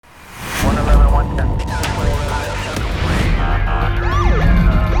Training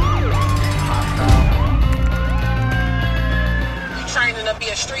to be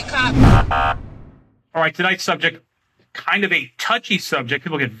a street cop. All right, tonight's subject, kind of a touchy subject.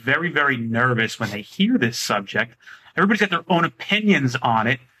 People get very, very nervous when they hear this subject. Everybody's got their own opinions on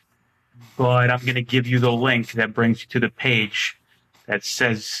it, but I'm going to give you the link that brings you to the page that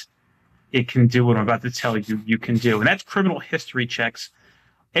says it can do what I'm about to tell you you can do. And that's criminal history checks,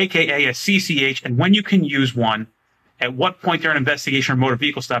 aka a CCH, and when you can use one, at what point during an investigation or motor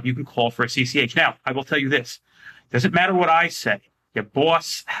vehicle stop you can call for a CCH. Now, I will tell you this. It doesn't matter what I say. Your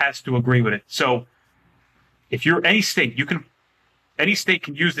boss has to agree with it. So if you're any state, any state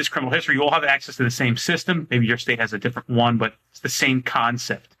can use this criminal history. You all have access to the same system. Maybe your state has a different one, but it's the same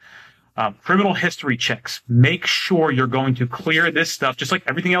concept. Criminal history checks. Make sure you're going to clear this stuff, just like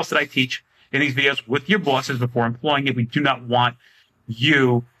everything else that I teach in these videos, with your bosses before employing it. We do not want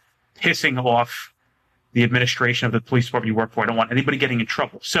you pissing off the administration of the police department you work for. I don't want anybody getting in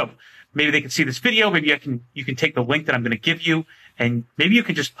trouble. So maybe they can see this video. Maybe you can take the link that I'm going to give you, and maybe you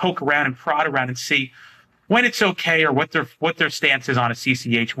can just poke around and prod around and see when it's okay, or what their stance is on a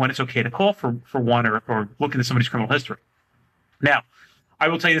CCH, when it's okay to call for one, or look into somebody's criminal history. Now, I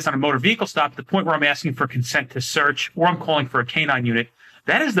will tell you this: on a motor vehicle stop, the point where I'm asking for consent to search, or I'm calling for a canine unit,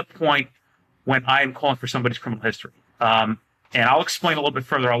 that is the point when I am calling for somebody's criminal history. And I'll explain a little bit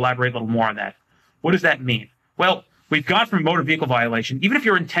further. I'll elaborate a little more on that. What does that mean? Well, we've gone from motor vehicle violation, even if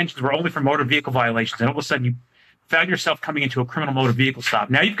your intentions were only for motor vehicle violations, and all of a sudden you found yourself coming into a criminal motor vehicle stop.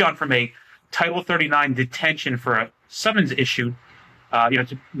 Now you've gone from a Title 39 detention for a summons issued,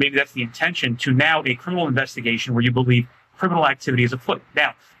 maybe that's the intention, to now a criminal investigation where you believe criminal activity is afoot.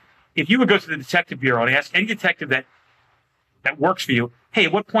 Now, if you would go to the detective bureau and ask any detective that works for you, hey,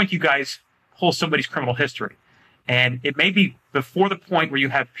 at what point do you guys pull somebody's criminal history? And it may be before the point where you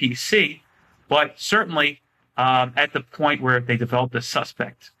have PC, but certainly at the point where they developed a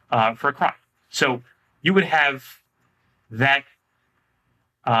suspect for a crime. So you would have that.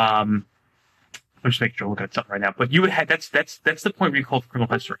 I'm just making sure I'm looking at something right now. But you would have that's the point where you call for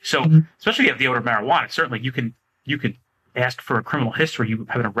criminal history. So especially if you have the odor of marijuana, certainly you could ask for a criminal history. You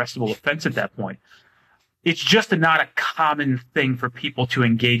have an arrestable offense at that point. It's just not a common thing for people to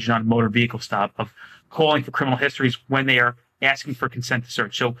engage in on a motor vehicle stop of calling for criminal histories when they are asking for consent to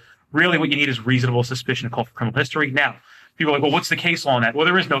search. So really what you need is reasonable suspicion to call for criminal history. Now, people are like, well, what's the case law on that? Well,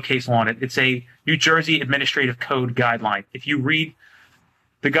 there is no case law on it. It's a New Jersey Administrative Code guideline. If you read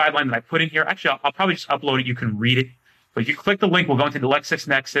the guideline that I put in here, actually, I'll probably just upload it. You can read it. But if you click the link, we'll go into the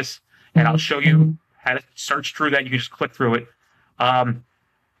LexisNexis, and I'll show you how to search through that. You can just click through it.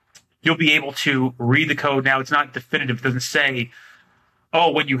 You'll be able to read the code. Now, it's not definitive. It doesn't say,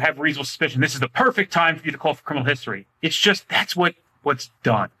 oh, when you have reasonable suspicion, this is the perfect time for you to call for criminal history. It's just that's what's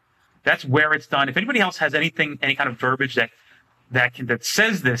done. That's where it's done. If anybody else has any kind of verbiage that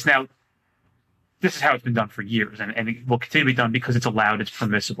says this, now, this is how it's been done for years, and it will continue to be done because it's allowed, it's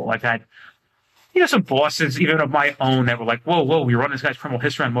permissible. I've had, some bosses, even of my own, that were like, whoa, we run this guy's criminal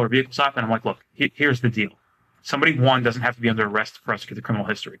history on motor vehicle stop. And I'm like, look, here's the deal. Somebody, one, doesn't have to be under arrest to prosecute the criminal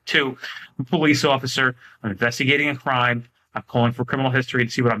history. Two, I'm a police officer. I'm investigating a crime. I'm calling for criminal history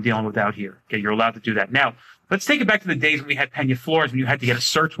to see what I'm dealing with out here. Okay, you're allowed to do that. Now, let's take it back to the days when we had Pena Flores, when you had to get a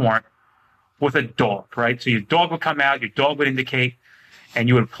search warrant with a dog, right? So your dog would come out, your dog would indicate, and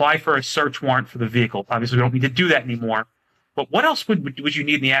you would apply for a search warrant for the vehicle. Obviously, we don't need to do that anymore. But what else would you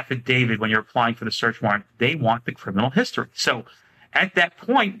need in the affidavit when you're applying for the search warrant? They want the criminal history. So at that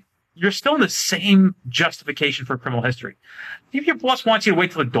point, you're still in the same justification for criminal history. If your boss wants you to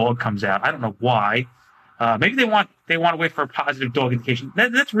wait till the dog comes out, I don't know why. Maybe they want to wait for a positive dog indication.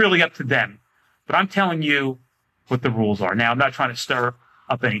 That's really up to them. But I'm telling you what the rules are. Now, I'm not trying to stir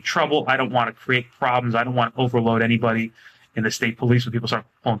up any trouble. I don't want to create problems. I don't want to overload anybody in the state police when people start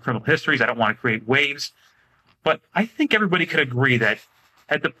pulling criminal histories. I don't want to create waves. But I think everybody could agree that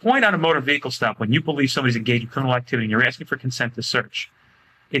at the point on a motor vehicle stop, when you believe somebody's engaged in criminal activity and you're asking for consent to search,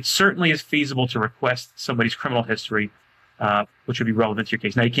 it certainly is feasible to request somebody's criminal history, which would be relevant to your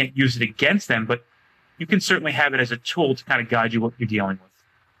case. Now, you can't use it against them, but you can certainly have it as a tool to kind of guide you what you're dealing with.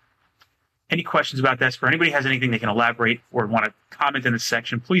 Any questions about this? For anybody has anything they can elaborate or want to comment in this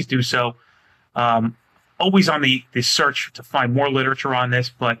section, please do so. Always on the search to find more literature on this,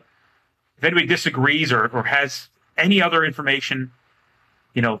 but if anybody disagrees or has any other information,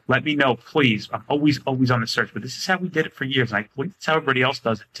 let me know, please. I'm always on the search, but this is how we did it for years, and I believe that's how everybody else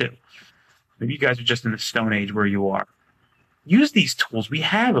does it too. Maybe you guys are just in the Stone Age where you are. Use these tools. We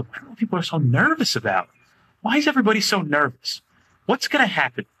have them. I don't know what people are so nervous about. Why is everybody so nervous? What's going to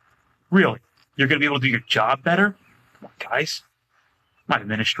happen? Really? You're going to be able to do your job better? Come on, guys. Come on,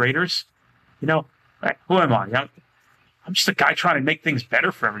 administrators. You know, who am I? I'm just a guy trying to make things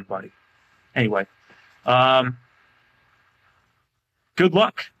better for everybody. Anyway, good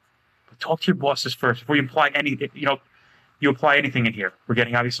luck. But talk to your bosses first before you apply you apply anything in here. We're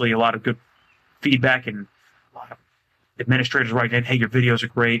getting obviously a lot of good feedback and a lot of administrators writing in, hey, your videos are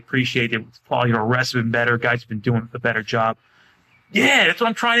great. Appreciate it. Quality of the rest have been better. Guys have been doing a better job. Yeah, that's what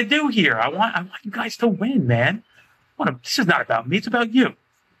I'm trying to do here. I want you guys to win, man. This is not about me. It's about you.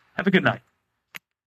 Have a good night.